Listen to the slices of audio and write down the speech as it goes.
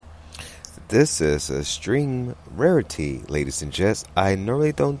This is a stream rarity, ladies and gents. I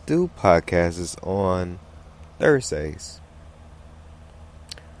normally don't do podcasts on Thursdays.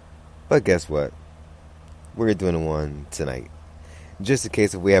 But guess what? We're doing one tonight. Just in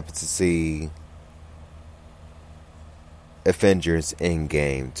case if we happen to see Avengers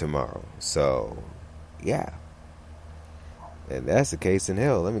Endgame tomorrow. So, yeah. And that's the case in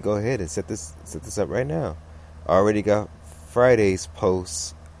hell. Let me go ahead and set this up right now. I already got Friday's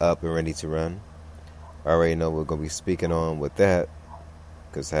posts up and ready to run. I already know we're going to be speaking on with that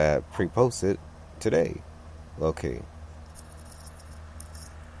because I had pre-posted today. Okay.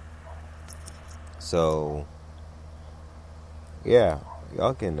 So, yeah.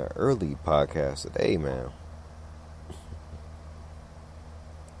 Y'all getting an early podcast today, man.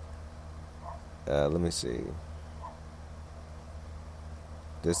 Let me see.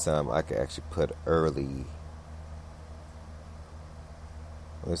 This time I can actually put early.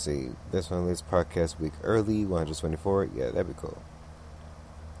 Let's see. This one is podcast week early, 124. Yeah, that'd be cool.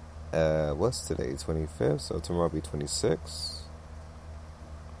 What's today? 25th. So tomorrow will be 26.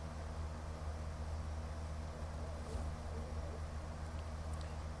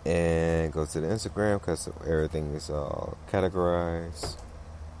 And go to the Instagram because everything is all categorized.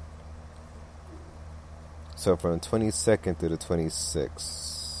 So from the 22nd to the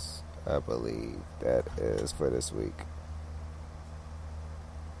 26th, I believe that is for this week.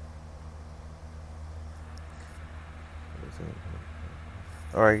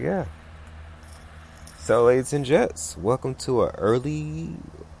 Alright, yeah. So, ladies and gents, welcome to an early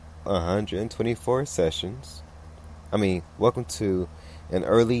 124 sessions. Welcome to an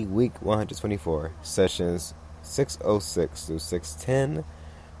early week 124 sessions 606 through 610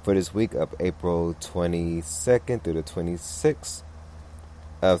 for this week of April 22nd through the 26th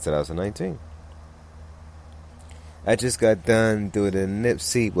of 2019. I just got done doing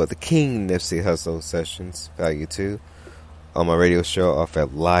the King Nipsey Hussle sessions, value 2. On my radio show off at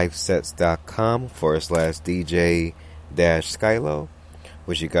livesets.com/DJ-Skylo,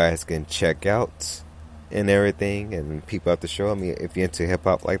 which you guys can check out and everything and peep out the show. If you're into hip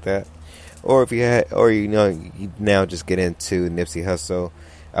hop like that, or if you now just get into Nipsey Hussle,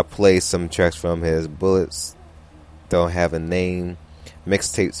 I play some tracks from his Bullets Don't Have a Name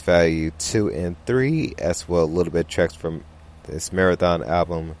mixtapes value 2 and 3, as well a little bit of tracks from this Marathon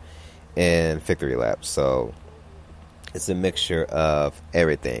album and Victory Lap. So it's a mixture of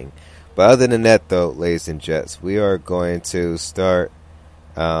everything. But other than that, though, ladies and gents, we are going to start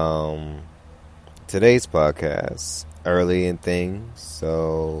today's podcast early in things.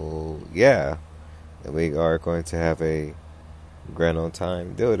 So, yeah. We are going to have a grand on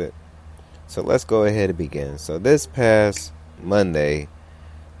time doing it. So, let's go ahead and begin. So, this past Monday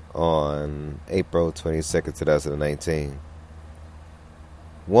on April 22nd, 2019,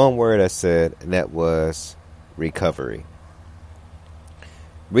 one word I said, and that was recovery.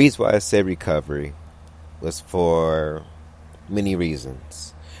 Reason why I said recovery was for many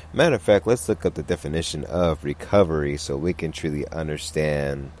reasons. Matter of fact, let's look up the definition of recovery so we can truly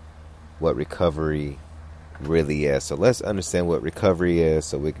understand what recovery really is. So let's understand what recovery is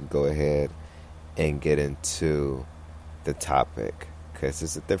so we can go ahead and get into the topic, because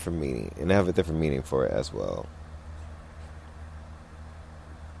it's a different meaning, and I have a different meaning for it as well.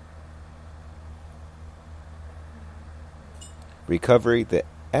 Recovery, the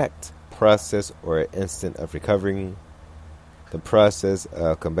act, process, or instant of recovering, the process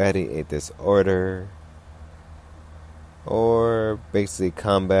of combating a disorder, or basically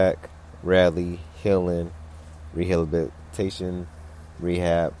comeback, rally, healing, rehabilitation,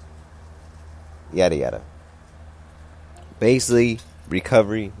 rehab, yada yada. Basically,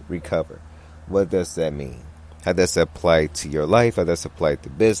 recovery, recover. What does that mean? How does it apply to your life? How does it apply to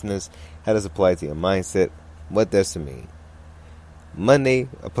business? How does it apply to your mindset? What does it mean? Monday,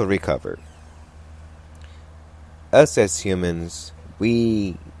 I put recover. Us as humans,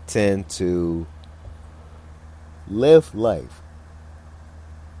 we tend to live life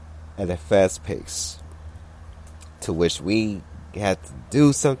at a fast pace, to which we have to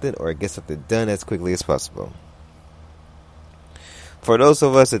do something or get something done as quickly as possible. For those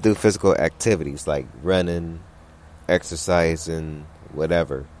of us that do physical activities like running, exercising,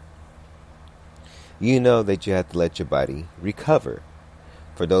 whatever, you know that you have to let your body recover.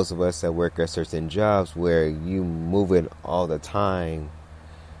 For those of us that work at certain jobs where you moving all the time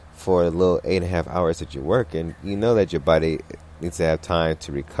for a little 8.5 hours that you're working, you know that your body needs to have time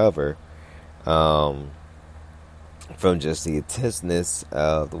to recover from just the intenseness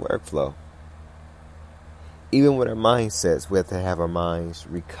of the workflow. Even with our mindsets, we have to have our minds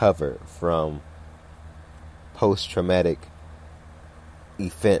recover from post-traumatic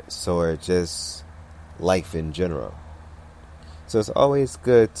events or just life in general. So it's always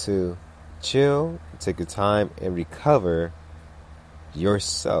good to chill, take your time, and recover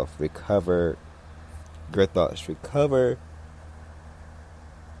yourself, recover your thoughts, recover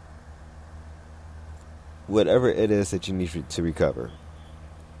whatever it is that you need to recover.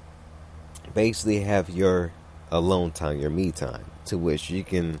 Basically have your alone time, your me time, to which you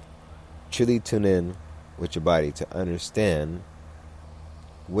can truly tune in with your body to understand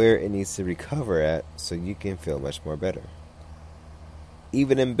where it needs to recover at so you can feel much more better.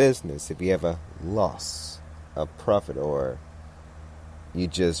 Even in business, if you have a loss, a profit, or you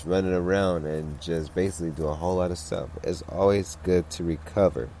just running around and just basically do a whole lot of stuff, it's always good to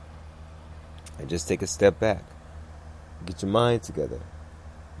recover and just take a step back. Get your mind together.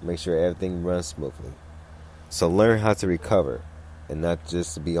 Make sure everything runs smoothly. So learn how to recover and not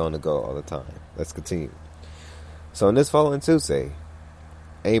just to be on the go all the time. Let's continue. So on this following Tuesday,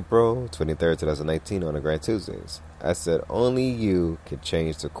 April 23rd, 2019, on the Grand Tuesdays, I said only you can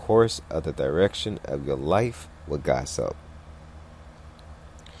change the course of the direction of your life with God's help.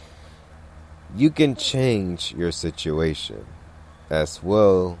 You can change your situation as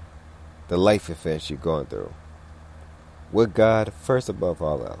well, the life events you're going through, with God first above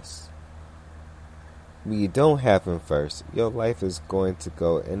all else. When you don't have Him first, your life is going to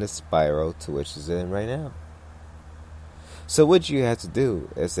go in a spiral to which it's in right now. So what you have to do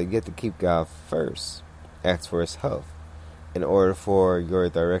is that you have to keep God first. Ask for His help in order for your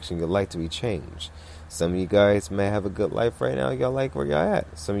direction, your life to be changed. Some of you guys may have a good life right now. Y'all like where y'all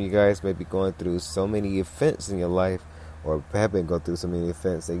at. Some of you guys may be going through so many events in your life, or have been going through so many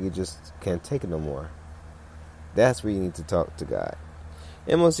events that you just can't take it no more. That's where you need to talk to God.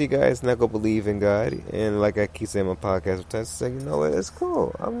 And most of you guys not going to believe in God. And like I keep saying in my podcast sometimes, I say, you know what, it's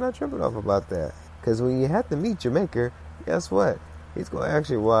cool. I'm not tripping off about that. Because when you have to meet your maker, guess what? He's going to ask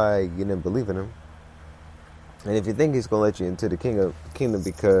you why you didn't believe in Him. And if you think He's going to let you into the kingdom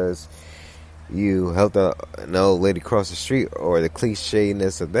because you helped an old lady cross the street, or the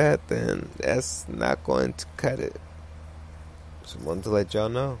cliche-ness of that, then that's not going to cut it. Just wanted to let y'all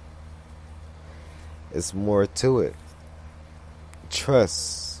know. It's more to it.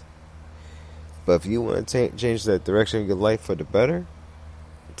 Trust. But if you want to change that direction of your life for the better,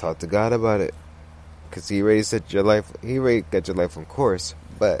 talk to God about it. Because He already set your life, He already got your life on course.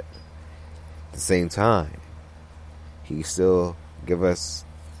 But at the same time, He still give us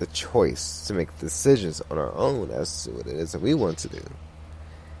the choice to make decisions on our own as to what it is that we want to do.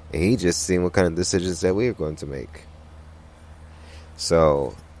 And He just seen what kind of decisions that we are going to make.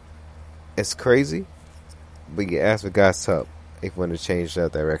 So it's crazy, but you ask for God's help if you want to change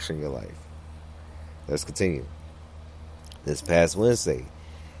that direction in your life. Let's continue. This past Wednesday,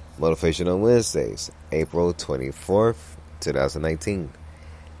 Motivational Wednesdays, April 24th, 2019.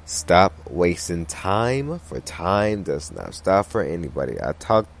 Stop wasting time, for time does not stop for anybody. I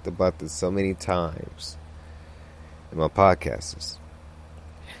talked about this so many times in my podcasts.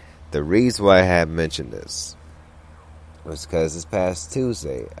 The reason why I had mentioned this was because this past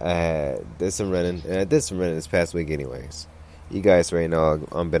Tuesday, I had did some running, and I did some running this past week anyways. You guys already know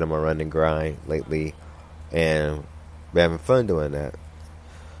I've been on my running grind lately, and been having fun doing that.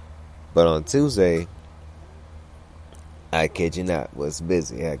 But on Tuesday, I kid you not, was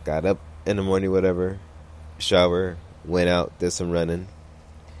busy. I got up in the morning, whatever, shower, went out, did some running,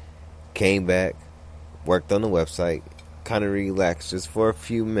 came back, worked on the website, kind of relaxed just for a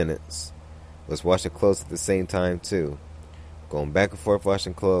few minutes. Was washing clothes at the same time too. Going back and forth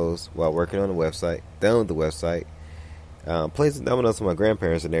washing clothes while working on the website, done with the website. Played some dominoes with my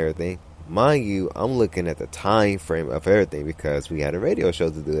grandparents and everything. Mind you, I'm looking at the time frame of everything because we had a radio show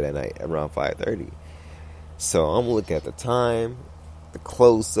to do that night around 5:30. So I'm looking at the time, the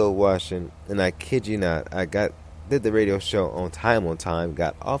clothes still washing, and I kid you not, I did the radio show on time,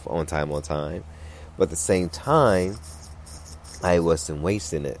 got off on time, but at the same time, I wasn't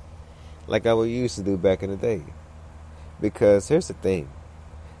wasting it like I would used to do back in the day. Because here's the thing,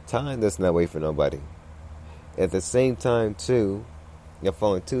 time does not wait for nobody. At the same time too, your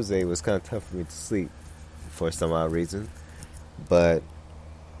following Tuesday was kind of tough for me to sleep for some odd reason, but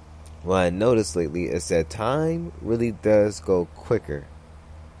what I noticed lately is that time really does go quicker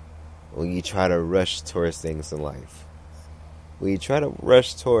when you try to rush towards things in life. When you try to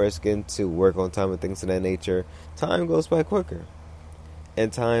rush towards getting to work on time and things of that nature, time goes by quicker.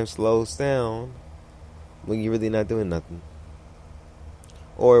 And time slows down when you're really not doing nothing.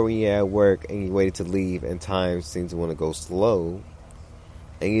 Or when you're at work and you're waiting to leave and time seems to want to go slow.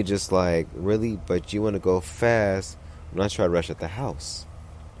 And you're just like, really? But you want to go fast when I try to rush at the house.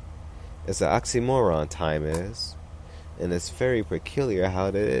 It's an oxymoron, time is. And it's very peculiar how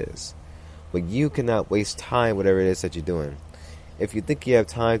it is. But you cannot waste time, whatever it is that you're doing. If you think you have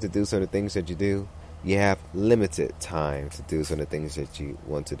time to do some of the things that you do, you have limited time to do some of the things that you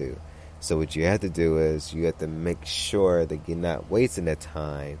want to do. So what you have to do is you have to make sure that you're not wasting that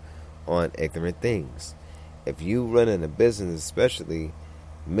time on ignorant things. If you run in a business especially,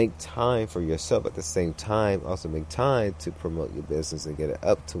 make time for yourself at the same time. Also make time to promote your business and get it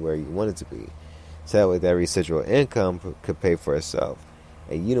up to where you want it to be. So that way that residual income could pay for itself.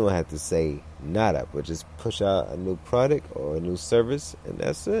 And you don't have to say nada, but just push out a new product or a new service, and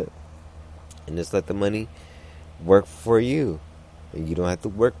that's it. And just let the money work for you. And you don't have to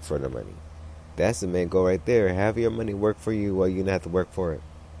work for the money. That's the main goal right there. Have your money work for you while you don't have to work for it.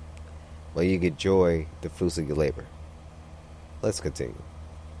 While you get joy, the fruits of your labor. Let's continue.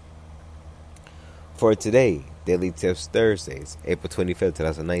 For today, Daily Tips Thursdays, April 25th,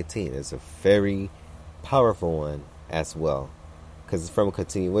 2019, is a very powerful one as well. Because it's from a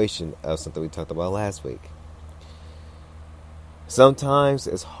continuation of something we talked about last week. Sometimes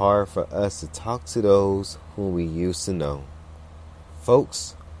it's hard for us to talk to those whom we used to know.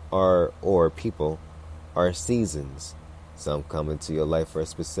 Folks or people are seasons. Some come into your life for a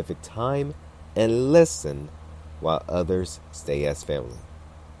specific time and listen, while others stay as family.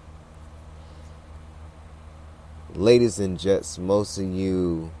 Ladies and gents, most of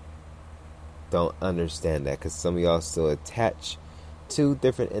you don't understand that because some of y'all still attach to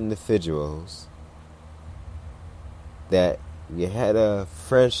different individuals that you had a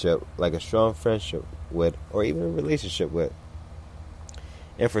friendship, like a strong friendship with, or even a relationship with.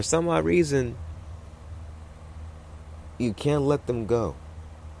 And for some odd reason, you can't let them go.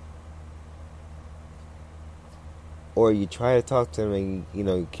 Or you try to talk to them and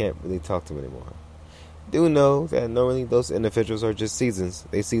you can't really talk to them anymore. Do know that normally those individuals are just seasons.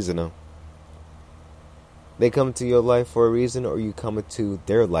 They seasonal. They come into your life for a reason, or you come into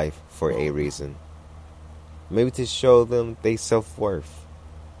their life for a reason. Maybe to show them their self-worth.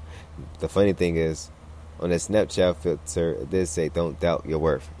 The funny thing is, on that Snapchat filter, it did say, don't doubt your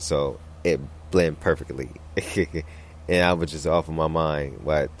worth. So it blended perfectly. And I was just off of my mind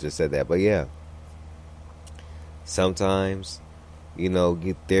when I just said that. But yeah, sometimes, you're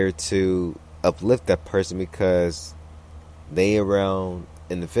there to uplift that person because they around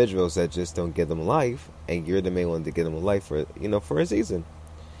individuals that just don't give them life, and you're the main one to give them a life for a season.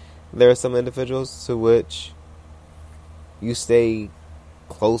 There are some individuals to which you stay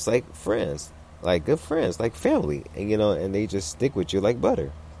close like friends, like good friends, like family, and and they just stick with you like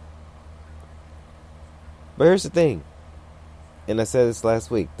butter. But here's the thing, and I said this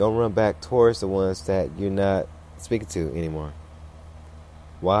last week, don't run back towards the ones that you're not speaking to anymore.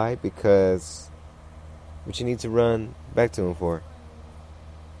 Why? Because what you need to run back to them for,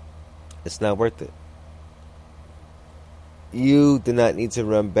 it's not worth it. You do not need to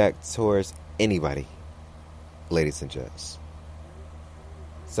run back towards anybody, ladies and gents.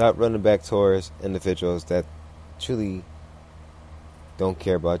 Stop running back towards individuals that truly don't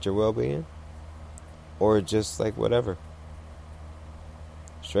care about your well-being, or just like whatever.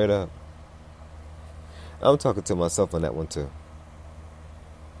 Straight up. I'm talking to myself on that one too.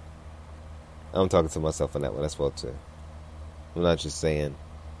 I'm talking to myself on that one as well too. I'm not just saying,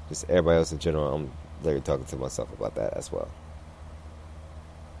 just everybody else in general. I'm literally talking to myself about that as well.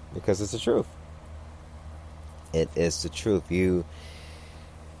 Because it's the truth. It is the truth. You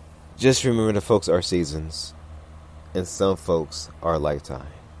just remember the folks are seasons, and some folks are lifetime.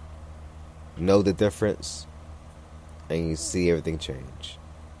 Know the difference, and you see everything change.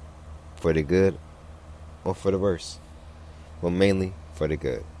 For the good or for the worse. Well, mainly for the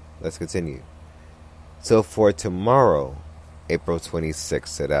good. Let's continue. So for tomorrow, April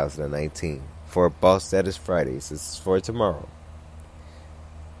 26, 2019, for Boss Status Fridays, this is for tomorrow.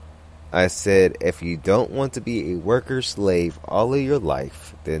 I said, if you don't want to be a worker slave all of your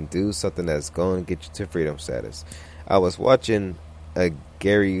life, then do something that's going to get you to freedom status. I was watching a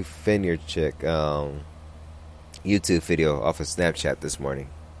Gary Vaynerchuk YouTube video off of Snapchat this morning.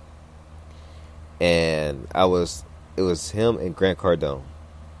 And it was him and Grant Cardone.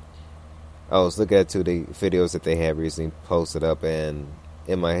 I was looking at two of the videos that they had recently posted up, and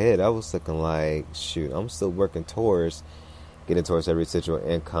in my head, I was looking like, shoot, I'm still working towards getting towards every residual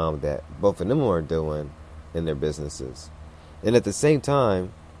income that both of them are doing in their businesses. And at the same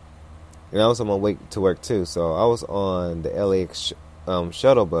time, I was on my way to work too, so I was on the LAX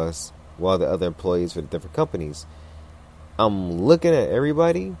shuttle bus while the other employees for the different companies. I'm looking at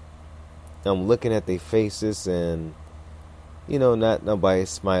everybody. I'm looking at their faces, and not nobody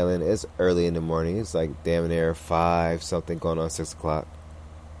smiling. It's early in the morning. It's like damn near 5 something going on 6 o'clock.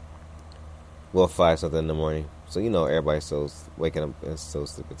 Well, 5 something in the morning. So everybody's so waking up and so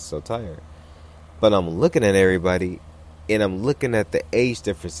stupid, so tired. But I'm looking at everybody, and I'm looking at the age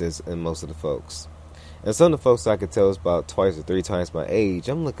differences in most of the folks. And some of the folks I could tell is about twice or three times my age.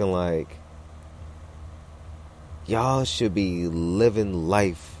 I'm looking like, y'all should be living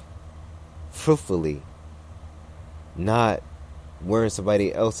life fruitfully, not wearing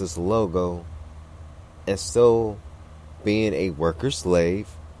somebody else's logo and still being a worker slave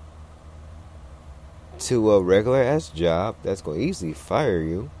to a regular ass job that's going to easily fire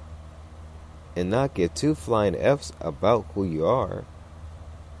you and not get two flying F's about who you are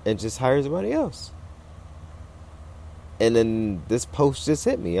and just hire somebody else. And then this post just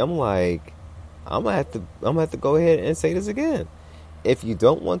hit me. I'm like, I'm gonna have to go ahead and say this again. If you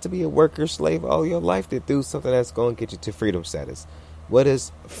don't want to be a worker slave all your life, then do something that's going to get you to freedom status. What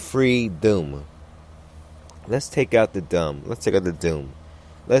is freedom? Let's take out the dumb. Let's take out the doom.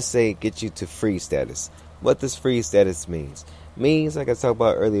 Let's say get you to free status. What does free status means? Means, like I talked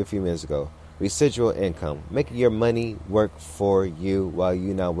about earlier a few minutes ago, residual income. Making your money work for you while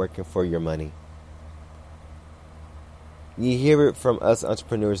you're not working for your money. You hear it from us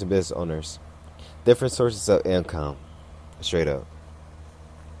entrepreneurs and business owners. Different sources of income. Straight up.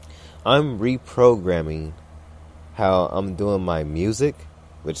 I'm reprogramming how I'm doing my music,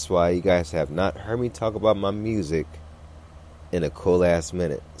 which is why you guys have not heard me talk about my music in a cool ass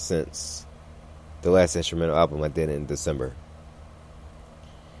minute since the last instrumental album I did in December.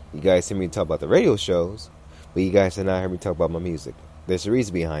 You guys hear me talk about the radio shows, but you guys have not heard me talk about my music. There's a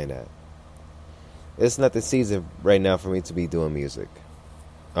reason behind that. It's not the season right now for me to be doing music.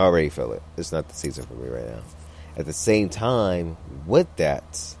 I already feel it. It's not the season for me right now. At the same time, with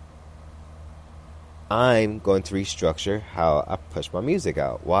that, I'm going to restructure how I push my music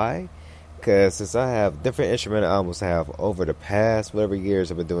out. Why? Because since I have different instrumental albums I have over the past whatever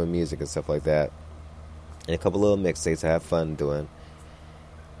years I've been doing music and stuff like that, and a couple little mixtapes I have fun doing,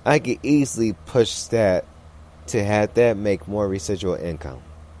 I can easily push that to have that make more residual income.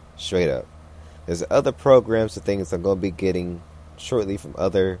 Straight up. There's other programs and things I'm going to be getting shortly from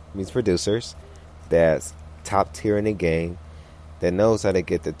other music producers that's top tier in the game, that knows how to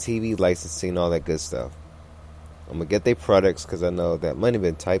get the TV licensing, all that good stuff. I'm going to get their products because I know that money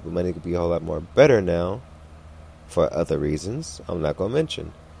been tight, but money could be a whole lot more better now for other reasons I'm not going to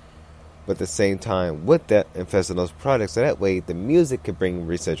mention. But at the same time, with that, invest in those products, so that way the music can bring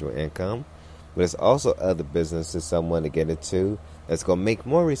residual income, but there's also other businesses I want to get into that's going to make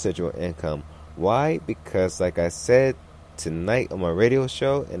more residual income. Why? Because like I said tonight on my radio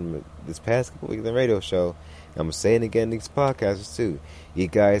show and this past couple weeks on the radio show, I'm going to say it again in these podcasts too. You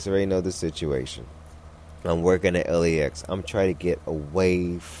guys already know the situation. I'm working at LAX. I'm trying to get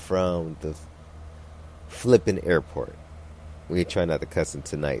away from the flipping airport. We try not to cuss in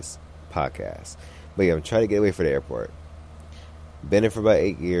tonight's podcast. But yeah, I'm trying to get away from the airport. Been in for about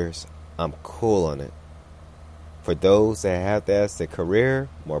 8 years. I'm cool on it. For those that have that as their career,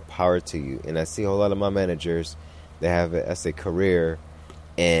 more power to you. And I see a whole lot of my managers that have it as a career,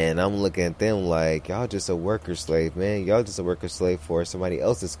 and I'm looking at them like, y'all just a worker slave, man. Y'all just a worker slave for somebody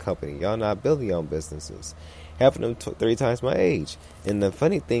else's company. Y'all not building your own businesses. Half of them 3 times my age. And the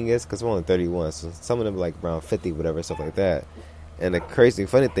funny thing is, because I'm only 31, so some of them like around 50, whatever, stuff like that. And the crazy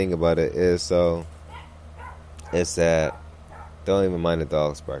funny thing about it is, it's that, don't even mind the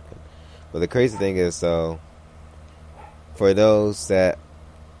dogs barking. But the crazy thing is, for those that,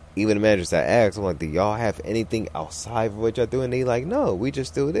 even the managers that ask, I'm like, do y'all have anything outside of what y'all do? And they like, no, we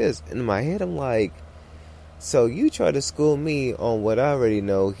just do this. And in my head, I'm like, so you try to school me on what I already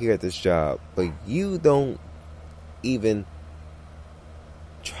know here at this job, but you don't even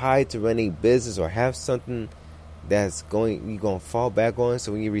try to run a business or have something that's you're going to fall back on.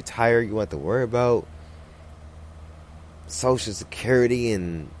 So when you retire, you want to worry about Social Security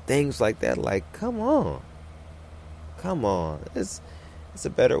and things like that. Like, come on. It's a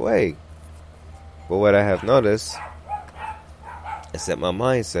better way. But what I have noticed is that my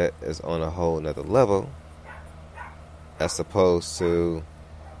mindset is on a whole nother level as opposed to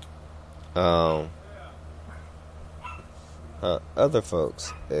other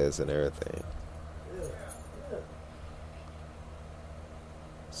folks is and everything.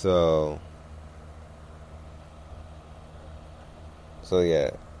 So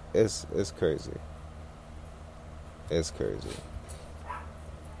yeah, it's crazy. It's crazy.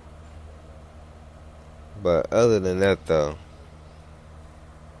 But other than that, though,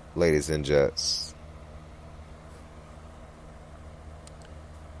 ladies and gents,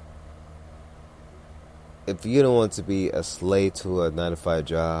 if you don't want to be a slave to a 9-to-5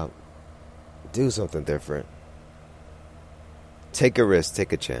 job, do something different. Take a risk,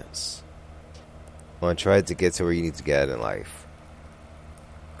 take a chance. on trying to get to where you need to get in life.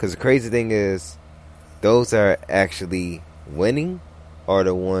 Because the crazy thing is, those that are actually winning are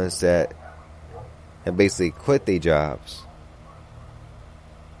the ones that have basically quit their jobs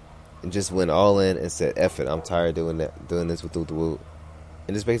and just went all in and said, F it, I'm tired of doing this with the woo.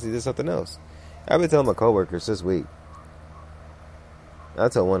 And just basically did something else. I've been telling my coworkers this week. I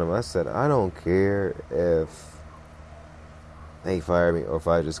told one of them, I said, I don't care if they fire me or if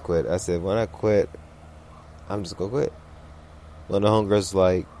I just quit. I said, when I quit, I'm just going to quit. One of the homegirls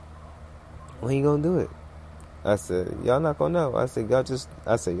like, when you going to do it? I said, y'all not going to know. I said, y'all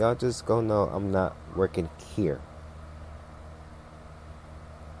just going to know I'm not working here.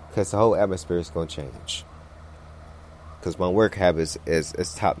 Because the whole atmosphere is going to change. Because my work habits is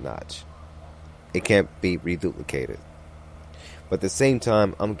top notch. It can't be reduplicated. But at the same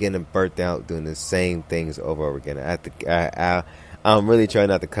time, I'm getting burnt out doing the same things over and over again. I'm really trying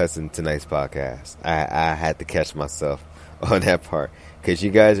not to cuss in tonight's podcast. I had to catch myself on that part. Because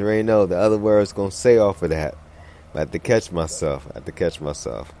you guys already know the other words going to say off of that. I had to catch myself.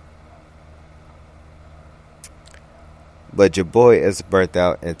 But your boy is burnt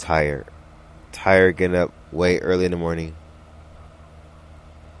out and tired. Tired getting up way early in the morning.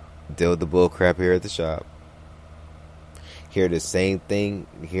 Deal with the bull crap here at the shop. Hear the same thing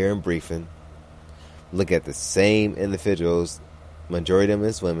here in briefing. Look at the same individuals. Majority of them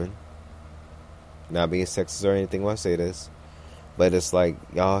is women. Not being sexist or anything when I say this. But it's like,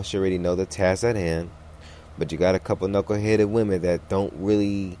 y'all should already know the task at hand. But you got a couple knuckleheaded women that don't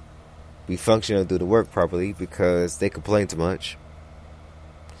really be functional to do the work properly because they complain too much.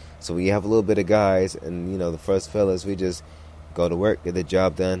 So we have a little bit of guys and, the first fellas, we just go to work, get the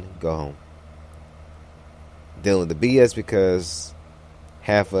job done, go home. Dealing with the BS because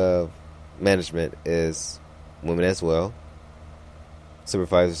half of management is women as well.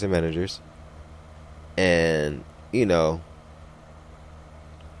 Supervisors and managers. And,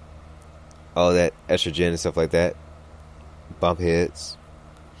 all that estrogen and stuff like that. Bump heads.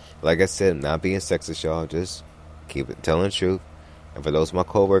 Like I said, I'm not being sexist, y'all. Just keep it telling the truth. And for those of my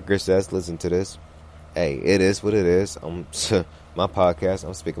coworkers that's listening to this, hey, it is what it is. My podcast,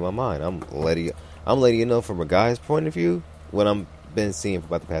 I'm speaking my mind. I'm letting you know from a guy's point of view what I've been seeing for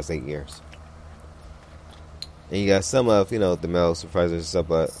about the past 8 years. And you got some of, the male supervisors and stuff,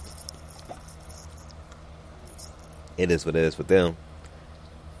 but it is what it is with them.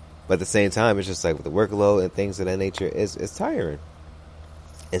 But at the same time, it's just like with the workload and things of that nature, it's tiring.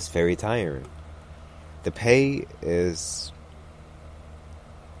 It's very tiring. The pay is...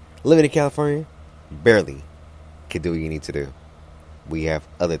 Living in California, barely can do what you need to do. We have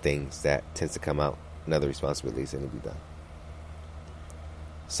other things that tends to come out and other responsibilities that need to be done.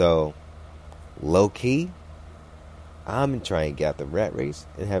 So, low key, I'm trying to get out the rat race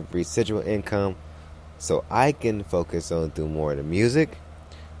and have residual income so I can focus on doing more of the music.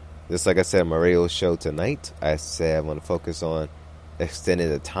 Just like I said on my radio show tonight, I said I want to focus on extending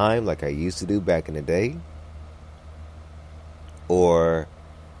the time like I used to do back in the day. Or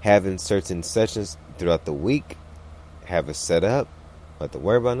having certain sessions throughout the week, have it set up, not have to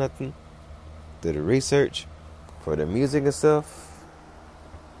worry about nothing, do the research for the music and stuff,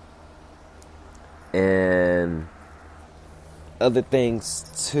 and other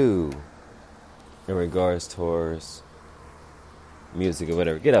things too, in regards towards music or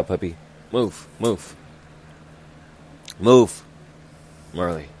whatever. Get up, puppy. Move.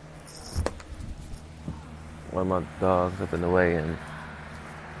 Marley. One of my dogs up in the way and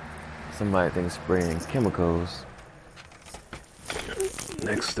somebody thinks spraying chemicals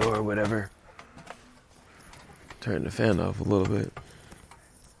next door or whatever. Turn the fan off a little bit.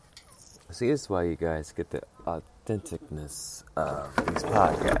 See, this is why you guys get the authenticness of these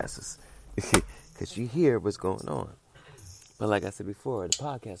podcasts. Because you hear what's going on. But like I said before, the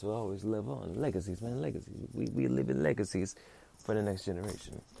podcast will always live on. Legacies, man, legacies. We live in legacies for the next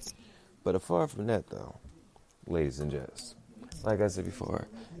generation. But apart from that, though, ladies and gents, like I said before,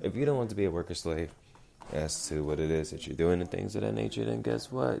 if you don't want to be a worker slave as to what it is that you're doing and things of that nature, then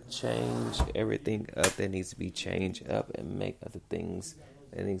guess what? Change everything up that needs to be changed up and make other things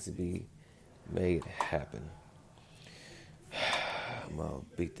that needs to be made happen. I'm going to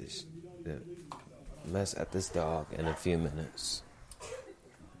beat this mess at this dog in a few minutes.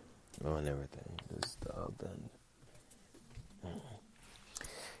 On everything. This dog done.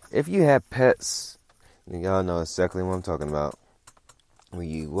 If you have pets, then y'all know exactly what I'm talking about. When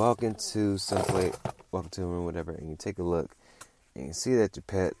you walk into someplace, walk into a room, whatever, and you take a look, and you see that your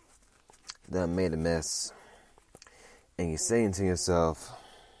pet done made a mess, and you're saying to yourself,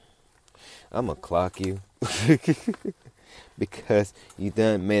 I'm gonna clock you because you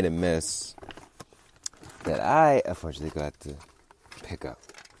done made a mess that I unfortunately got to pick up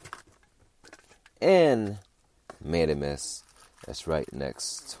in Made a Miss. That's right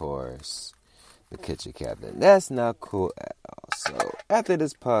next towards the kitchen cabinet. That's not cool at all. So after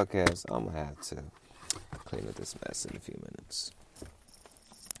this podcast, I'm going to have to clean up this mess in a few minutes.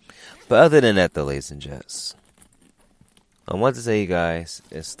 But other than that, though, ladies and gents, I want to say, you guys,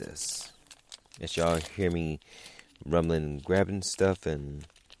 it's this. As y'all hear me rumbling and grabbing stuff and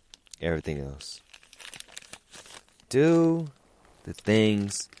everything else. Do the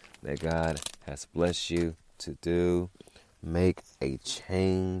things that God has blessed you to do. Make a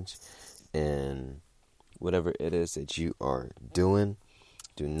change in whatever it is that you are doing.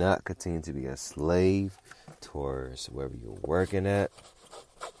 Do not continue to be a slave towards wherever you're working at,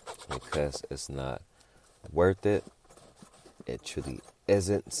 because it's not worth it. It truly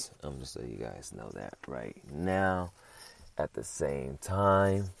isn't. I'm just letting you guys know that right now. At the same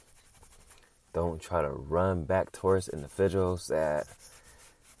time, don't try to run back towards individuals that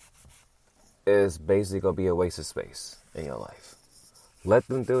is basically going to be a waste of space in your life. Let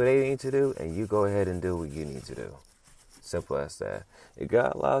them do what they need to do, and you go ahead and do what you need to do. Simple as that. If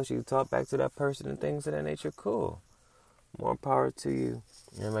God allows you to talk back to that person and things of that nature, cool. More power to you.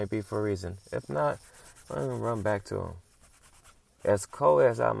 It might be for a reason. If not, I'm going to run back to them. As cold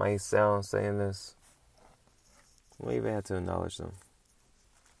as I might sound saying this, we even have to acknowledge them.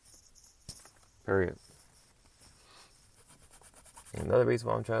 Period. Another reason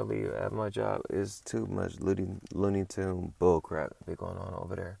why I'm trying to leave at my job is too much Looney Tune bullcrap be going on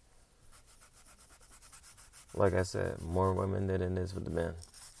over there. Like I said, more women than it is with the men.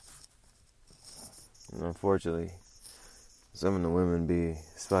 And unfortunately, some of the women be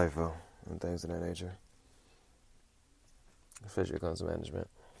spiteful and things of that nature. Especially when it comes to management.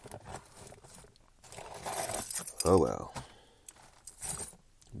 Oh well.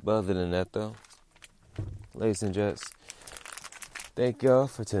 But other than that though, ladies and gents, thank y'all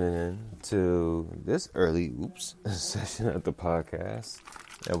for tuning in to this early session of the podcast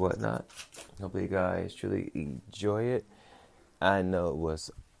and whatnot. Hopefully you guys truly enjoy it. I know it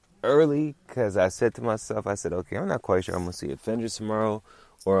was early because I said to myself, okay, I'm not quite sure I'm going to see Avengers tomorrow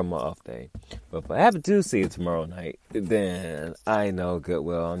or on my off day. But if I happen to see it tomorrow night, then I know good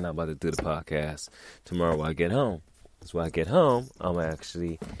well I'm not about to do the podcast tomorrow when I get home. Because when I get home, I'm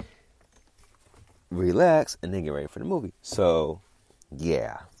actually relax and then get ready for the movie. So,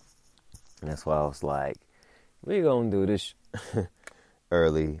 yeah. And that's why I was like, we're going to do this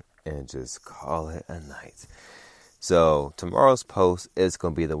early and just call it a night. So, tomorrow's post is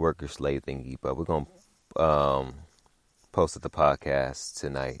going to be the worker slave thingy, but we're going to post at the podcast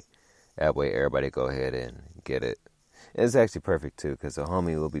tonight. That way everybody go ahead and get it. And it's actually perfect too, because the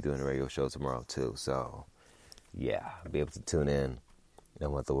homie will be doing a radio show tomorrow too. So, yeah, I'll be able to tune in.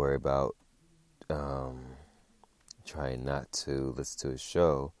 Don't have to worry about trying not to listen to his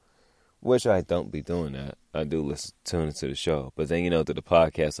show, which I don't be doing that. I do tune into the show, but then to the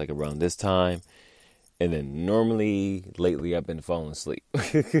podcast like around this time, and then normally lately I've been falling asleep.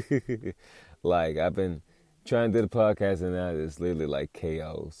 Like I've been trying to do the podcast and that is literally like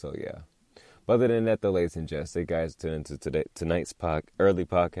KO. So yeah. But other than that, though, ladies and gents, you guys tune into tonight's early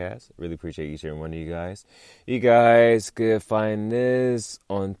podcast. Really appreciate each and one of you guys. You guys could find this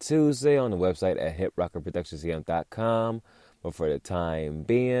on Tuesday on the website at hiprockerproductionscm.com. But for the time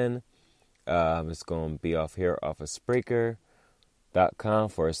being, it's going to be off of Spreaker.com/the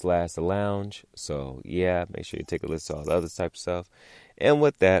lounge. So, yeah, make sure you take a listen to all the other type of stuff. And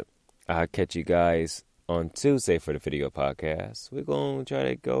with that, I'll catch you guys on Tuesday for the video podcast. We're going to try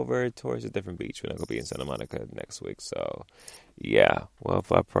to go over towards a different beach. We're not going to be in Santa Monica next week. So, yeah. Well,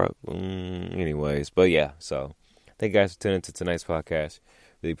 if I anyways. But, yeah. So, thank you guys for tuning into tonight's podcast.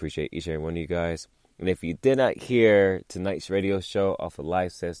 Really appreciate each and every one of you guys. And if you did not hear tonight's radio show off of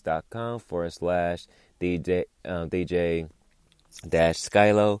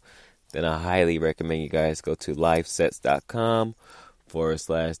livesets.com/DJ-Skylo, then I highly recommend you guys go to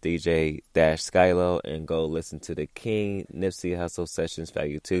livesets.com/DJ-Skylo and go listen to the King Nipsey Hussle Sessions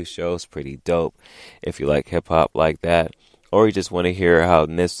Value 2 show. It's pretty dope if you like hip-hop like that, or you just want to hear how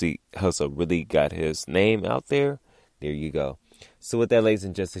Nipsey Hussle really got his name out there. There you go. So with that, ladies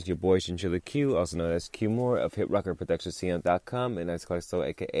and gents, it's your boy Chinchilla Q, also known as Q Moore of HipRockerProductionsCM.com, and that's Clarkso,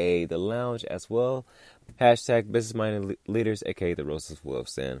 a.k.a. The Lounge as well. Hashtag Business Minded Leaders, a.k.a. The Roses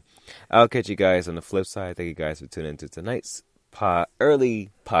Wolves. And I'll catch you guys on the flip side. Thank you guys for tuning into tonight's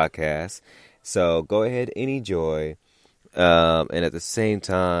early podcast. So go ahead and enjoy. And at the same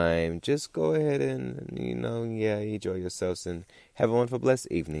time, just go ahead and, enjoy yourselves and have a wonderful, blessed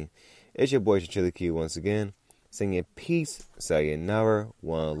evening. It's your boy Chinchilla Q once again. Singing peace, sayonara,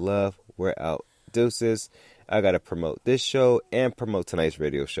 one love, we're out. Deuces. I got to promote this show and promote tonight's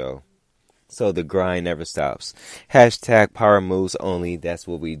radio show. So the grind never stops. Hashtag power moves only. That's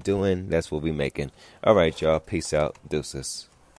what we doing. That's what we making. All right, y'all. Peace out. Deuces.